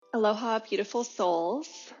Aloha, beautiful souls.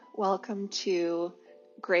 Welcome to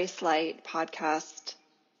Grace Light Podcast.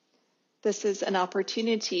 This is an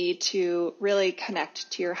opportunity to really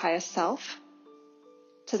connect to your highest self,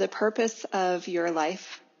 to the purpose of your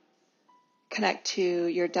life, connect to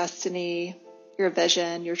your destiny, your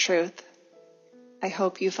vision, your truth. I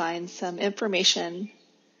hope you find some information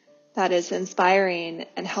that is inspiring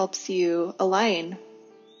and helps you align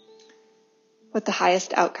with the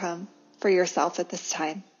highest outcome for yourself at this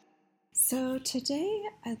time. So today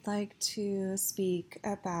I'd like to speak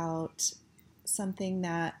about something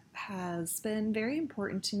that has been very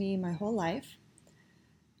important to me my whole life.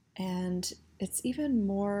 And it's even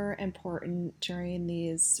more important during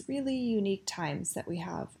these really unique times that we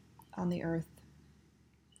have on the earth.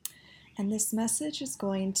 And this message is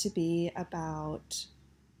going to be about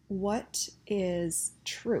what is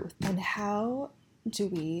truth and how do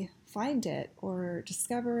we find it or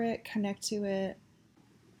discover it, connect to it.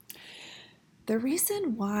 The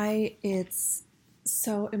reason why it's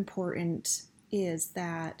so important is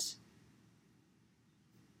that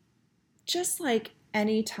just like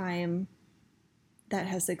any time that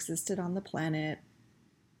has existed on the planet,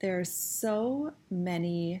 there's so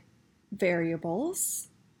many variables,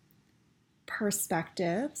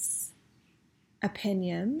 perspectives,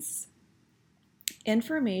 opinions,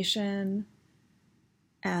 information,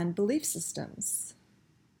 and belief systems.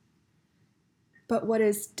 But what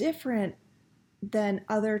is different than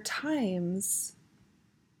other times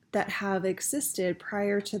that have existed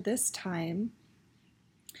prior to this time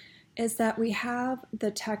is that we have the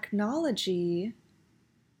technology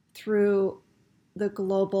through the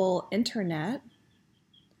global internet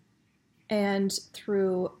and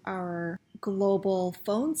through our global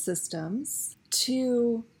phone systems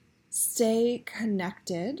to stay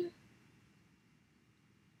connected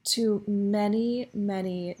to many,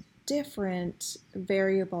 many different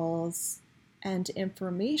variables and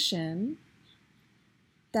information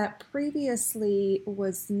that previously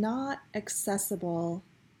was not accessible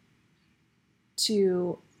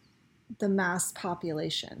to the mass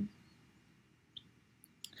population.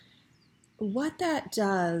 What that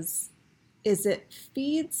does is it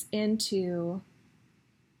feeds into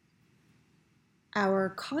our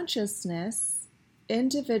consciousness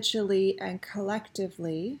individually and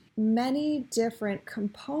collectively many different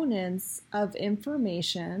components of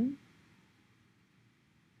information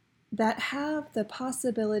that have the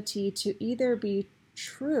possibility to either be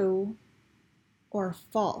true or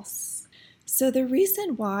false. So the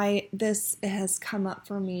reason why this has come up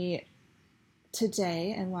for me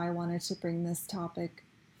today and why I wanted to bring this topic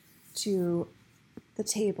to the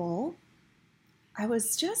table, I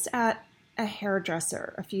was just at a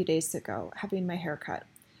hairdresser a few days ago having my hair cut,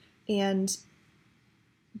 and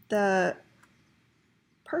the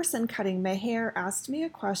person cutting my hair asked me a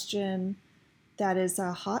question that is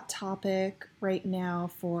a hot topic right now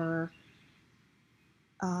for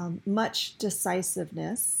much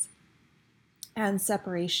decisiveness and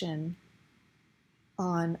separation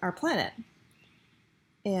on our planet.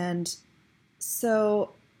 And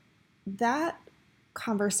so that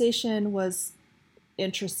conversation was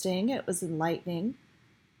interesting. It was enlightening.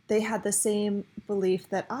 They had the same belief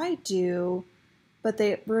that I do, but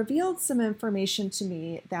they revealed some information to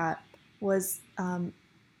me that was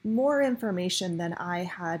more information than I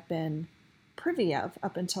had been privy of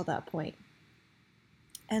up until that point.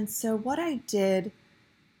 And so what I did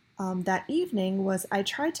that evening was I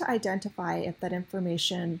tried to identify if that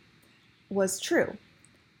information was true.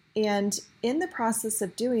 And in the process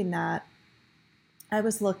of doing that, I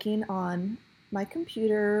was looking on my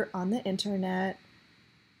computer, on the internet,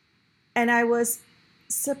 and I was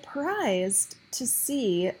surprised to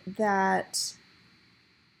see that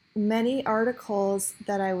many articles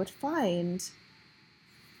that I would find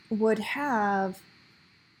would have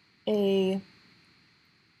a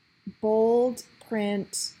bold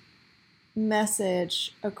print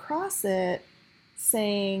message across it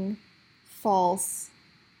saying false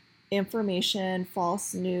information,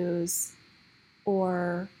 false news,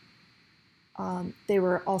 or they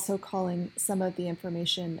were also calling some of the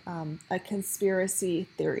information a conspiracy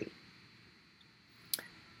theory.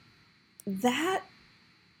 That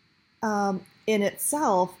in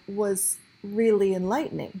itself was really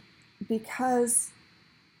enlightening because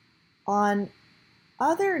on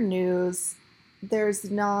other news, there's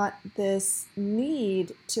not this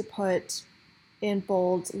need to put in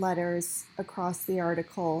bold letters across the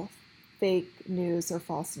article fake news or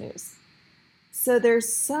false news. So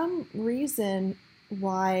there's some reason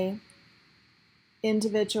why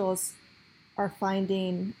individuals are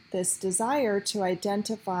finding this desire to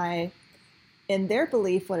identify in their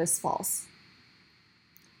belief what is false.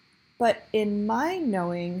 But in my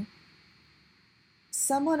knowing,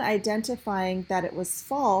 someone identifying that it was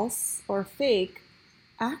false or fake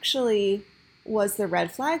actually was the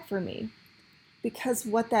red flag for me. Because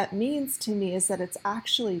what that means to me is that it's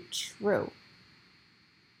actually true.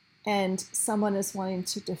 And someone is wanting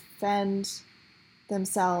to defend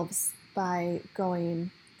themselves by going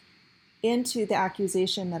into the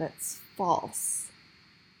accusation that it's false.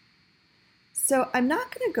 So I'm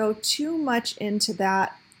not going to go too much into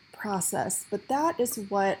that process, but that is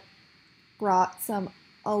what brought some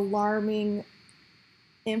alarming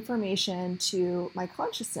information to my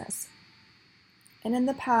consciousness. And in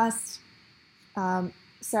the past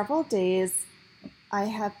several days, I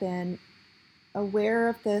have been aware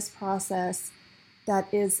of this process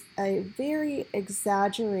that is a very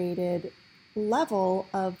exaggerated level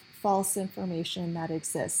of false information that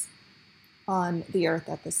exists on the earth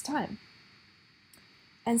at this time.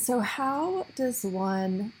 And so how does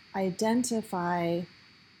one identify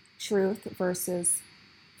truth versus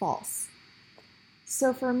false?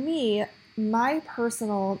 So for me, my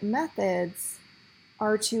personal methods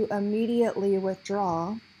are to immediately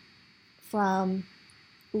withdraw from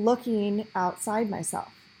looking outside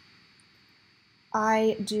myself.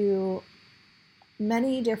 I do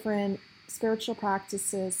many different spiritual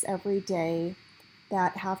practices every day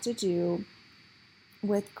that have to do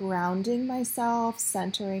with grounding myself,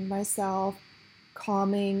 centering myself,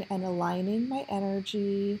 calming and aligning my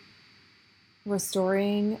energy,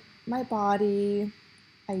 restoring my body.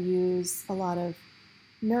 I use a lot of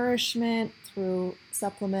nourishment through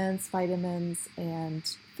supplements, vitamins, and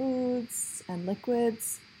foods and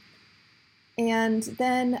liquids. And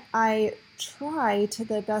then I try to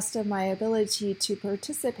the best of my ability to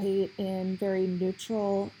participate in very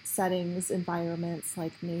neutral settings, environments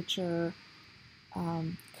like nature,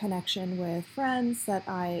 connection with friends that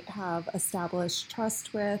I have established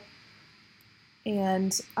trust with.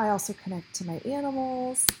 And I also connect to my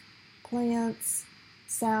animals, plants,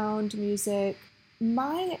 sound, music.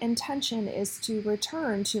 My intention is to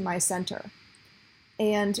return to my center.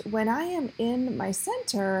 And when I am in my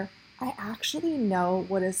center, I actually know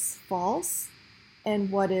what is false and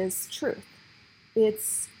what is truth.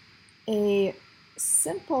 It's a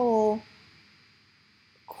simple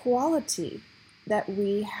quality that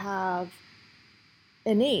we have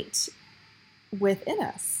innate within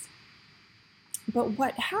us. But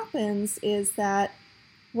what happens is that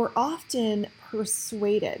we're often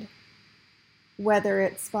persuaded, whether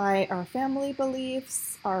it's by our family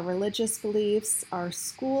beliefs, our religious beliefs, our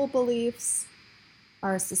school beliefs,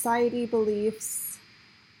 our society beliefs,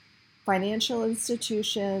 financial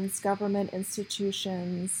institutions, government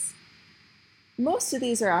institutions. Most of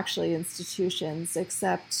these are actually institutions,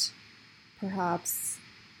 except perhaps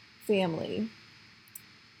family.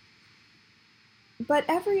 But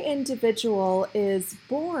every individual is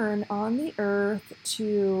born on the earth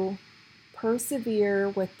to persevere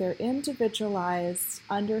with their individualized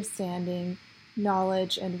understanding,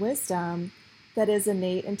 knowledge, and wisdom that is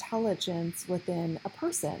innate intelligence within a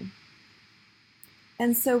person.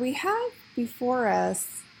 And so we have before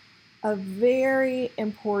us a very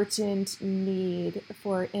important need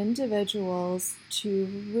for individuals to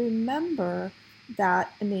remember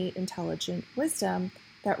that innate intelligent wisdom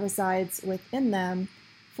that resides within them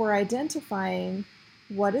for identifying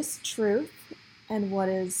what is truth and what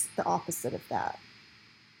is the opposite of that.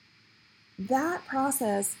 That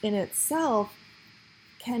process in itself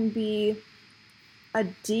can be a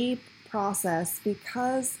deep process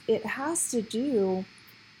because it has to do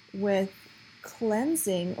with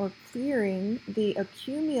cleansing or clearing the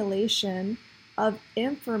accumulation of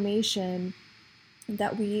information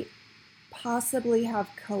that we possibly have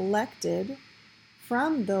collected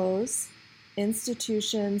from those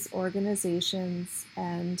institutions, organizations,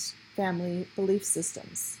 and family belief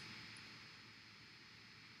systems.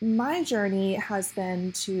 My journey has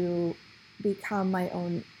been to become my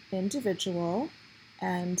own individual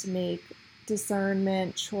and make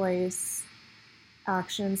discernment, choice,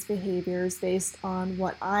 actions, behaviors based on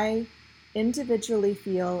what I individually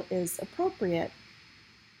feel is appropriate.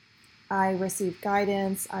 I receive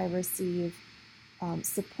guidance, I receive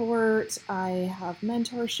support, I have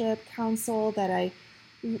mentorship, counsel that I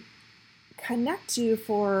connect to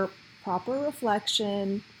for proper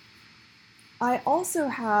reflection. I also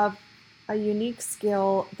have a unique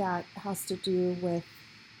skill that has to do with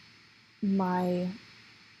my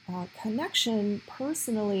connection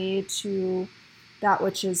personally to that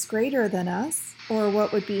which is greater than us, or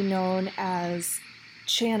what would be known as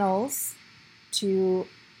channels to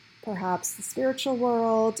perhaps the spiritual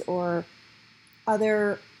world or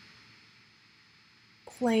other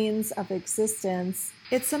planes of existence,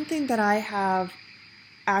 it's something that I have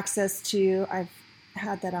access to. I've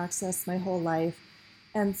had that access my whole life.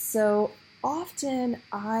 And so often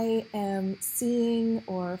I am seeing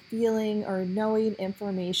or feeling or knowing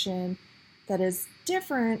information that is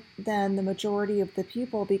different than the majority of the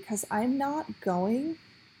people because I'm not going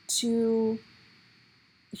to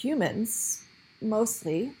humans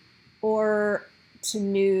mostly, or to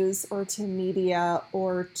news or to media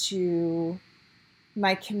or to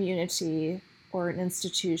my community or an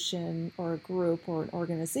institution or a group or an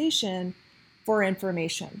organization for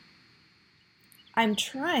information. I'm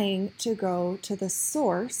trying to go to the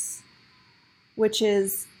source, which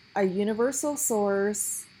is a universal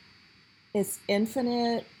source. It's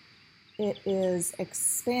infinite. It is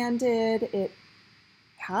expanded. It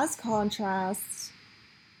has contrast,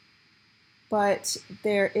 but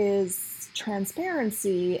there is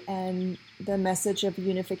transparency and the message of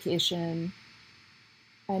unification.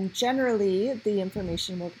 And generally, the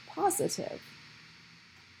information will be positive.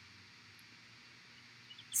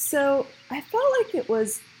 So I felt like it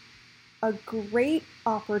was a great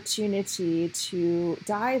opportunity to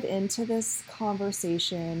dive into this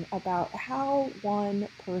conversation about how one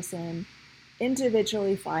person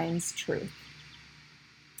individually finds truth.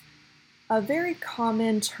 A very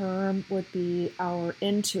common term would be our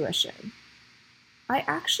intuition. I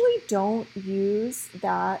actually don't use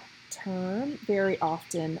that term very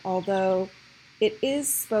often, although it is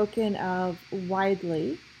spoken of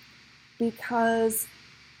widely because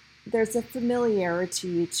there's a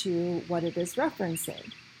familiarity to what it is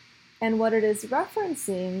referencing. And what it is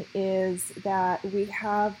referencing is that we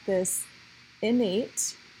have this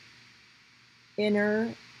innate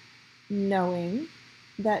inner knowing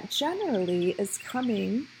that generally is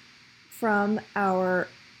coming from our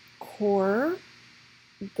core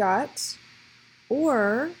gut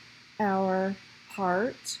or our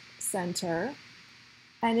heart center,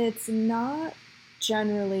 and it's not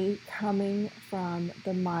generally coming from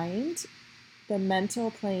the mind, the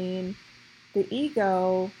mental plane, the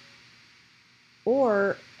ego,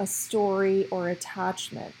 or a story or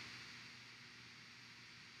attachment.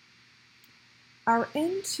 Our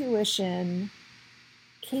intuition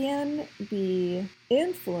can be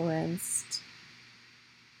influenced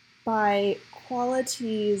by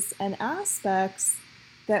qualities and aspects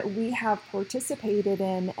that we have participated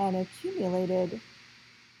in and accumulated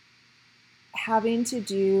having to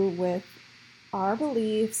do with our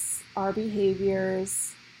beliefs, our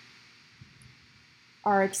behaviors,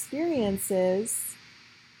 our experiences.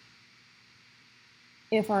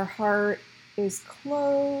 If our heart is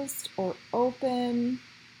closed or open,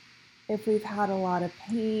 if we've had a lot of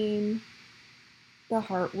pain, the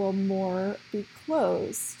heart will more be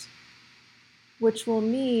closed, which will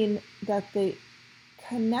mean that the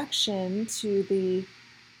connection to the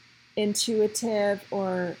intuitive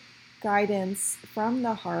or guidance from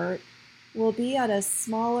the heart will be at a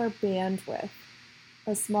smaller bandwidth,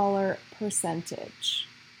 a smaller percentage,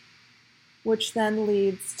 which then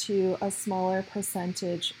leads to a smaller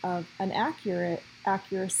percentage of an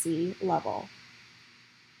accuracy level.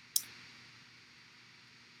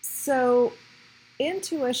 So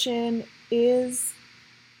intuition is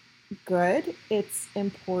good, it's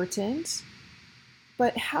important,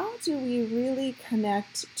 but how do we really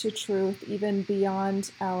connect to truth even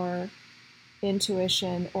beyond our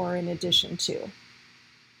intuition or in addition to?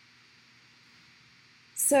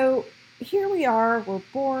 So here we are, we're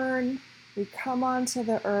born, we come onto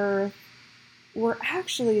the earth, we're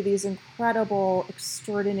actually these incredible,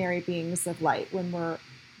 extraordinary beings of light when we're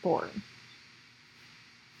born.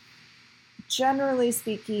 Generally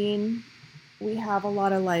speaking, we have a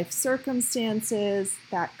lot of life circumstances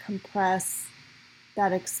that compress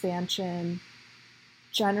that expansion.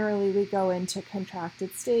 Generally, we go into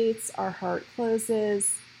contracted states, our heart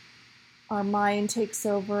closes, our mind takes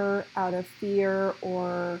over out of fear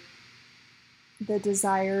or the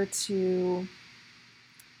desire to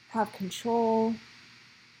have control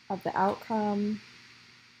of the outcome.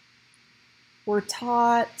 We're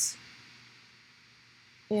taught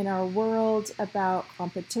in our world about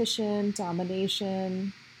competition,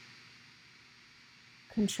 domination,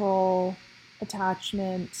 control,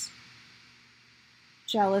 attachment,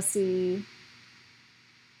 jealousy,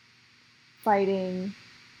 fighting.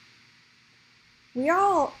 We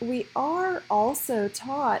are also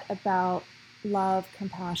taught about love,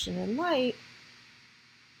 compassion, and light,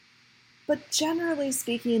 but generally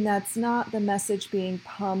speaking, that's not the message being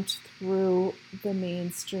pumped through the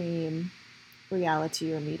mainstream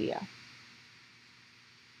reality or media.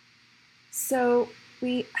 So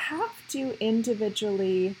we have to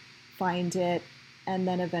individually find it and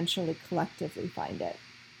then eventually collectively find it.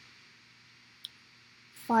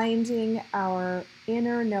 finding our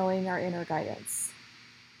inner knowing, our inner guidance.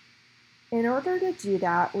 In order to do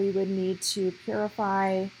that, we would need to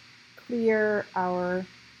purify, clear our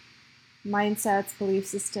mindsets, belief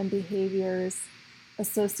system, behaviors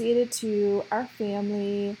associated to our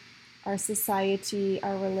family, our society,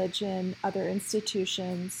 our religion, other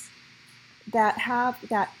institutions that have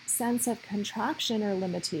that sense of contraction or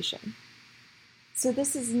limitation. So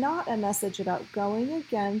this is not a message about going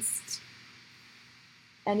against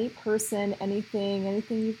any person, anything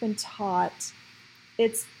you've been taught.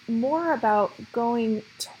 It's more about going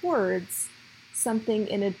towards something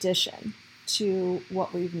in addition to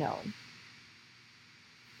what we've known.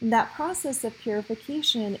 That process of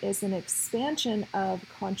purification is an expansion of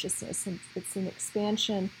consciousness, and it's an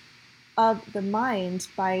expansion of the mind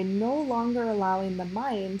by no longer allowing the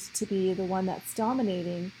mind to be the one that's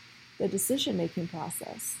dominating the decision-making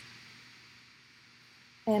process,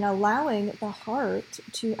 and allowing the heart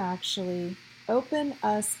to actually open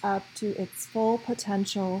us up to its full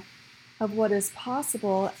potential of what is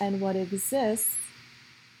possible and what exists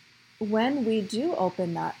when we do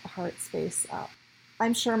open that heart space up.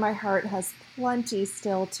 I'm sure my heart has plenty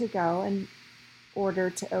still to go in order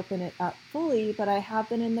to open it up fully, but I have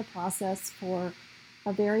been in the process for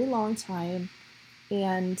a very long time,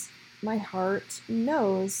 and my heart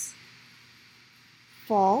knows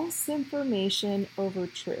false information over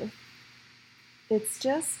truth. It's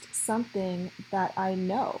just something that I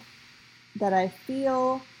know, that I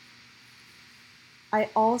feel. I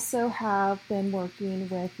also have been working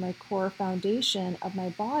with my core foundation of my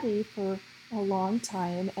body for a long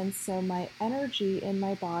time, and so my energy in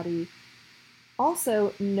my body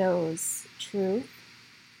also knows truth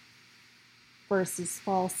versus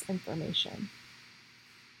false information.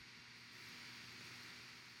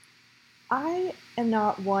 I am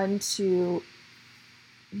not one to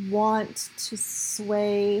want to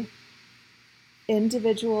sway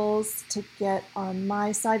individuals to get on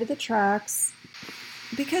my side of the tracks,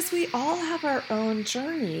 because we all have our own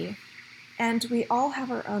journey and we all have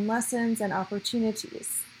our own lessons and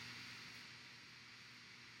opportunities.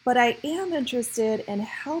 But I am interested in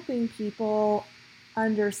helping people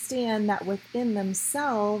understand that within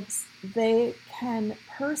themselves, they can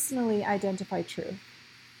personally identify truth.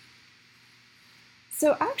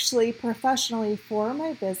 So actually, professionally for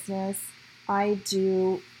my business, I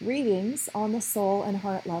do readings on the soul and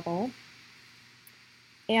heart level.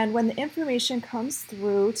 And when the information comes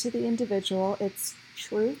through to the individual, it's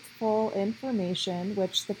truthful information,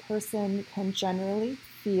 which the person can generally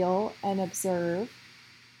feel and observe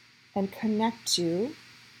and connect to.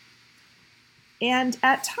 And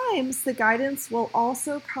at times, the guidance will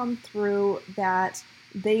also come through that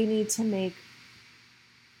they need to make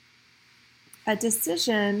a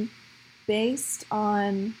decision based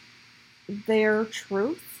on their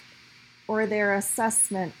truth or their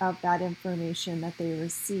assessment of that information that they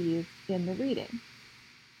receive in the reading.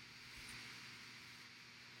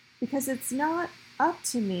 Because it's not up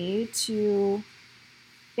to me to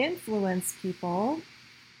influence people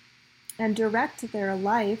and direct their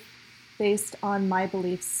life based on my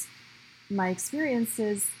beliefs, my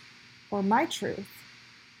experiences, or my truth.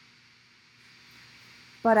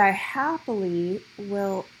 But I happily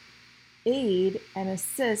will aid and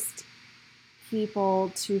assist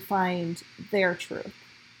people to find their truth.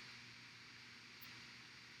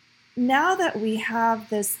 Now that we have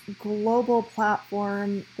this global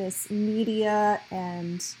platform, this media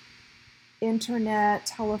and internet,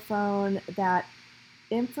 telephone, that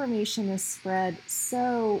information is spread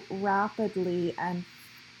so rapidly and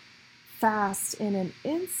fast in an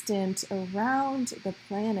instant around the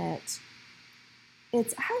planet,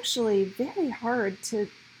 it's actually very hard to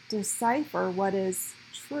decipher what is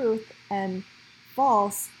truth and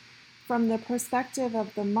false from the perspective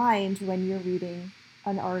of the mind when you're reading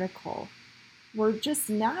an article. We're just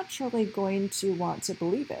naturally going to want to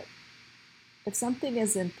believe it. If something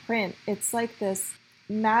is in print, it's like this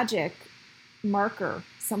magic marker,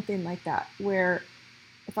 something like that, where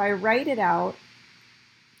if I write it out,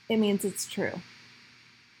 it means it's true.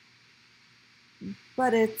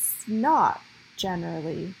 But it's not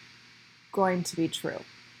generally going to be true.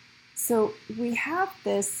 So we have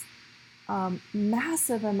this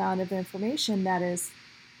massive amount of information that is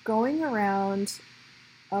going around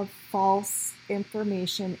of false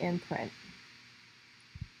information in print,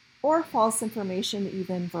 or false information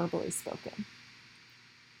even verbally spoken.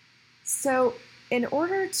 So in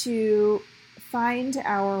order to find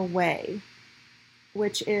our way,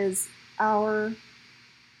 which is our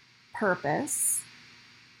purpose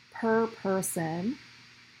per person,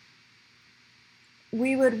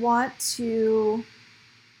 we would want to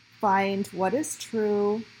find what is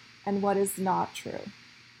true and what is not true.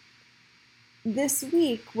 This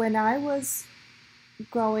week, when I was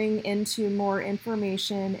going into more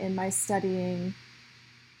information in my studying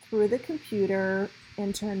through the computer,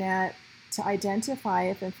 internet, to identify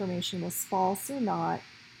if information was false or not,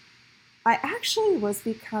 I actually was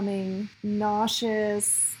becoming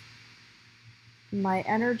nauseous. My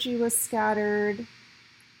energy was scattered.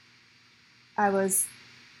 I was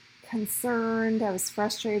concerned. I was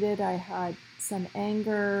frustrated. I had some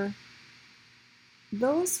anger.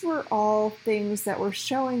 Those were all things that were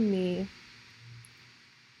showing me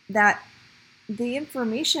that the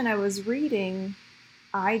information I was reading,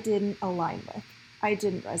 I didn't align with. I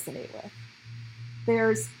didn't resonate with.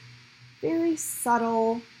 There's very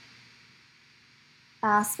subtle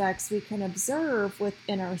aspects we can observe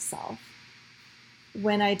within ourselves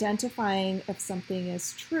when identifying if something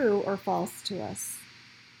is true or false to us.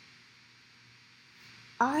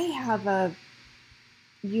 I have a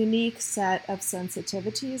unique set of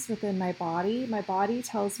sensitivities within my body. My body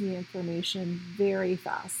tells me information very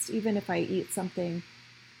fast. Even if I eat something,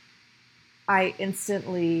 I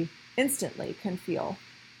instantly can feel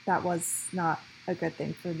that was not a good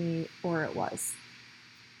thing for me, or it was.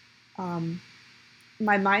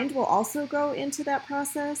 My mind will also go into that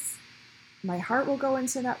process. My heart will go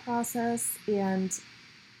into that process, and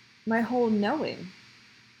my whole knowing,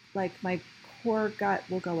 like my core gut,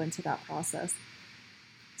 will go into that process.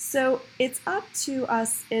 So it's up to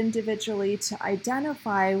us individually to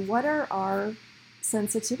identify what are our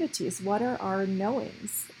sensitivities, what are our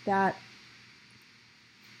knowings that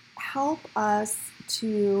help us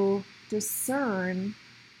to discern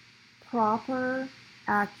proper,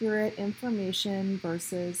 accurate information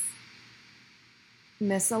versus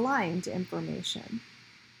misaligned information.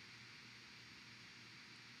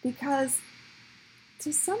 Because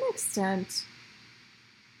to some extent,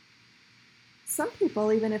 some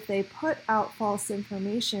people, even if they put out false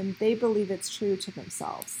information, they believe it's true to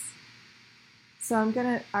themselves. So I'm going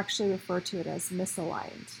to actually refer to it as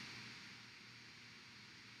misaligned.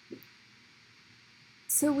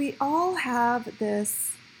 So we all have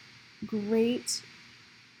this great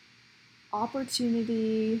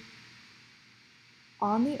opportunity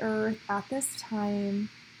on the earth at this time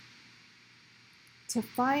to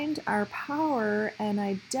find our power and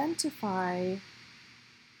identify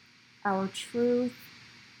our truth,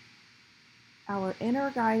 our inner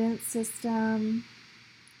guidance system,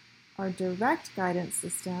 our direct guidance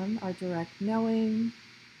system, our direct knowing,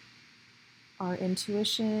 our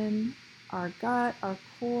intuition, our gut, our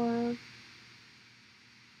core.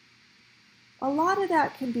 A lot of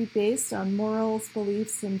that can be based on morals,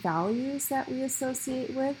 beliefs, and values that we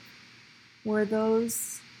associate with, where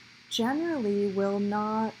those generally will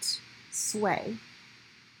not sway.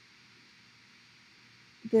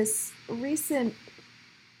 This recent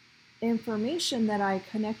information that I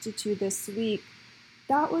connected to this week,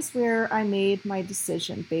 that was where I made my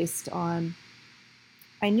decision based on,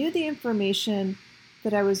 I knew the information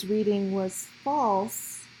that I was reading was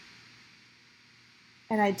false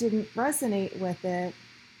and I didn't resonate with it,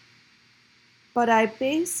 but I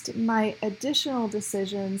based my additional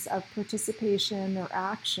decisions of participation or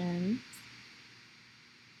action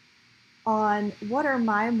on what are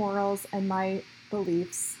my morals and my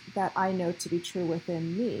beliefs that I know to be true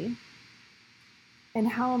within me, and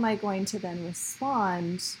how am I going to then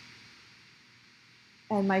respond.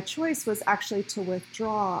 And my choice was actually to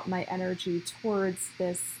withdraw my energy towards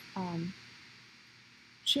this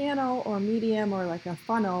channel or medium or like a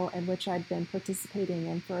funnel in which I'd been participating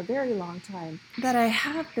in for a very long time, that I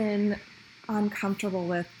have been uncomfortable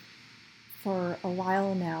with for a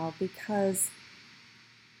while now, because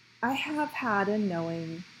I have had a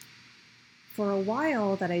knowing for a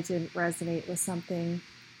while that I didn't resonate with something,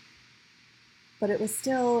 but it was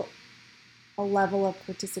still a level of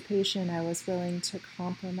participation I was willing to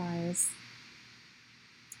compromise.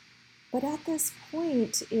 But at this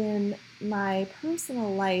point in my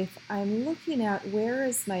personal life, I'm looking at where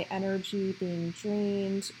is my energy being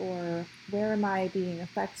drained, or where am I being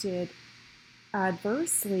affected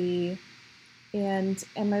adversely, and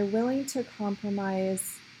am I willing to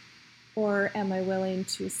compromise, or am I willing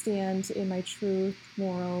to stand in my truth,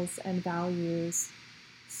 morals, and values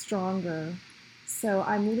stronger? So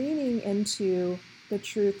I'm leaning into the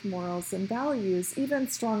truth, morals, and values even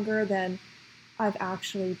stronger than I've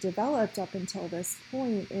actually developed up until this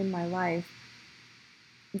point in my life.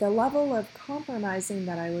 The level of compromising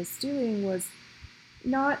that I was doing was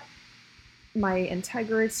not my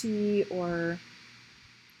integrity or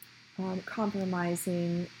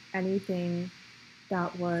compromising anything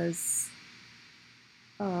that was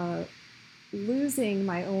losing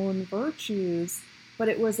my own virtues, but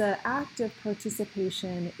it was an active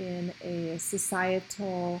participation in a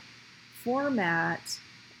societal format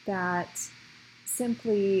that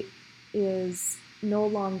simply is no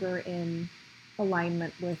longer in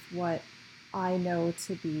alignment with what I know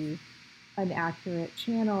to be an accurate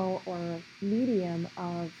channel or medium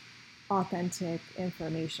of authentic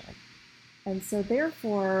information. And so,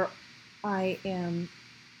 therefore, I am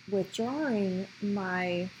withdrawing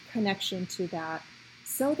my connection to that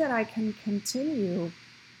so that I can continue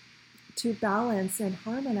to balance and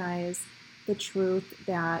harmonize the truth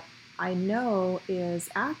that I know is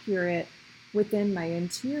accurate within my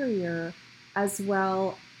interior, as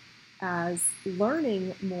well as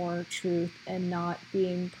learning more truth and not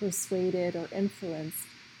being persuaded or influenced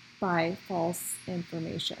by false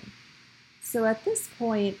information. So at this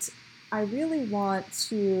point, I really want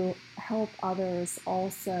to help others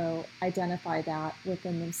also identify that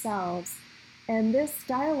within themselves. And this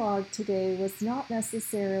dialogue today was not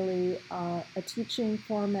necessarily a teaching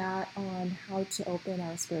format on how to open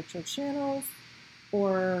our spiritual channels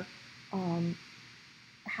or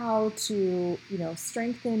how to,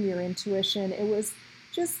 strengthen your intuition. It was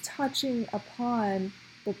just touching upon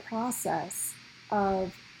the process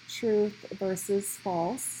of truth versus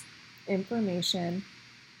false information,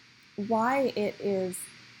 why it is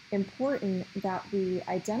important that we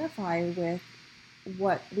identify with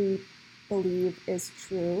what we believe is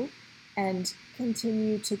true and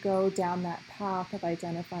continue to go down that path of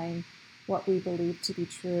identifying what we believe to be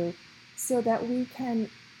true so that we can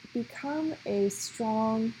become a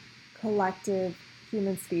strong collective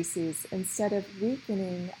human species instead of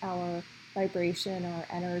weakening our vibration, our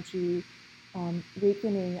energy,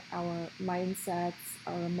 weakening our mindsets,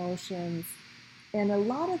 our emotions. And a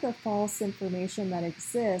lot of the false information that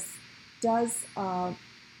exists does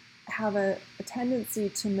have a tendency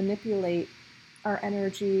to manipulate our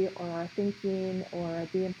energy or our thinking or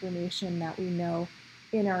the information that we know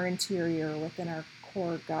in our interior, within our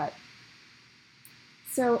core gut.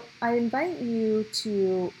 So I invite you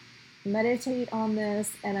to meditate on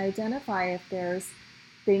this and identify if there's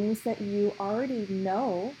things that you already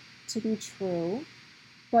know to be true,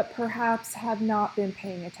 but perhaps have not been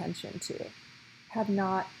paying attention to, have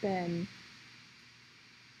not been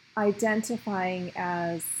identifying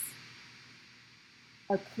as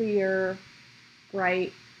a clear,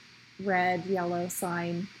 bright, red, yellow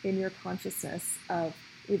sign in your consciousness of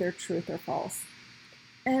either truth or false.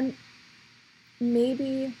 And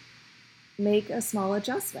maybe make a small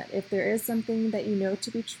adjustment. If there is something that you know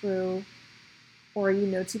to be true or you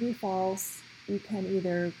know to be false, you can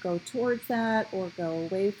either go towards that or go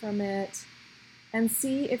away from it and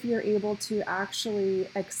see if you're able to actually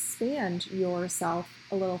expand yourself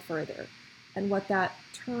a little further. And what that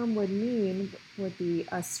term would mean would be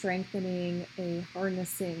a strengthening, a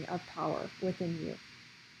harnessing of power within you.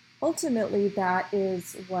 Ultimately, that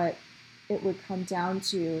is what it would come down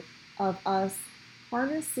to, of us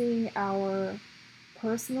harnessing our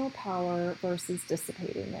personal power versus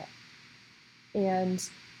dissipating it. And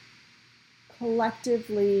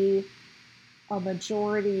collectively, a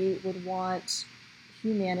majority would want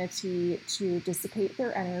humanity to dissipate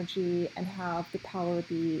their energy and have the power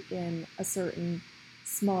be in a certain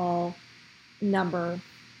small number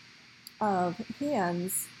of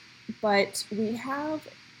hands. But we have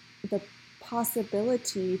the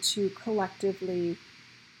possibility to collectively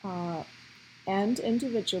and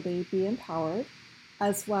individually be empowered,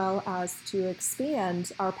 as well as to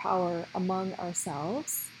expand our power among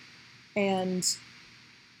ourselves and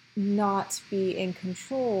not be in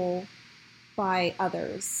control by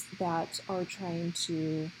others that are trying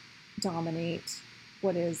to dominate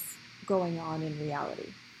what is going on in reality.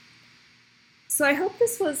 So I hope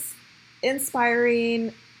this was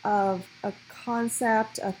inspiring, of a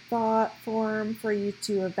concept, a thought form for you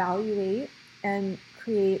to evaluate and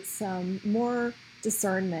create some more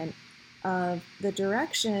discernment of the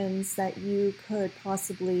directions that you could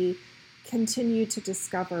possibly continue to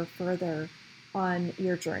discover further on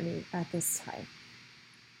your journey at this time.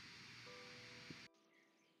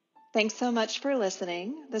 Thanks so much for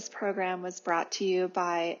listening. This program was brought to you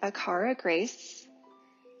by Akara Grace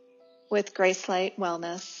with Grace Light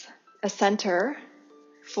Wellness, a center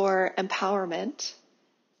for empowerment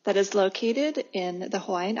that is located in the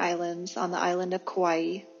Hawaiian Islands on the island of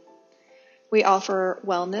Kauai. We offer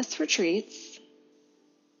wellness retreats,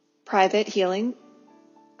 private healing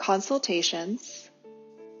consultations,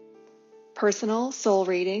 personal soul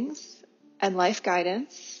readings and life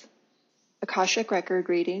guidance, Akashic record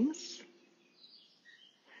readings,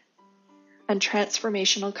 and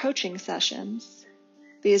transformational coaching sessions.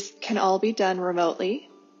 These can all be done remotely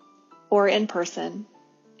or in person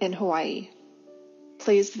in Hawaii,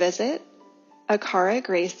 please visit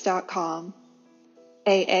akaragrace.com,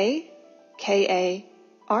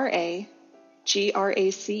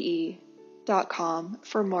 AAKARAGRACE.com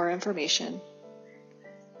for more information.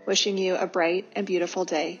 Wishing you a bright and beautiful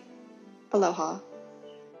day. Aloha.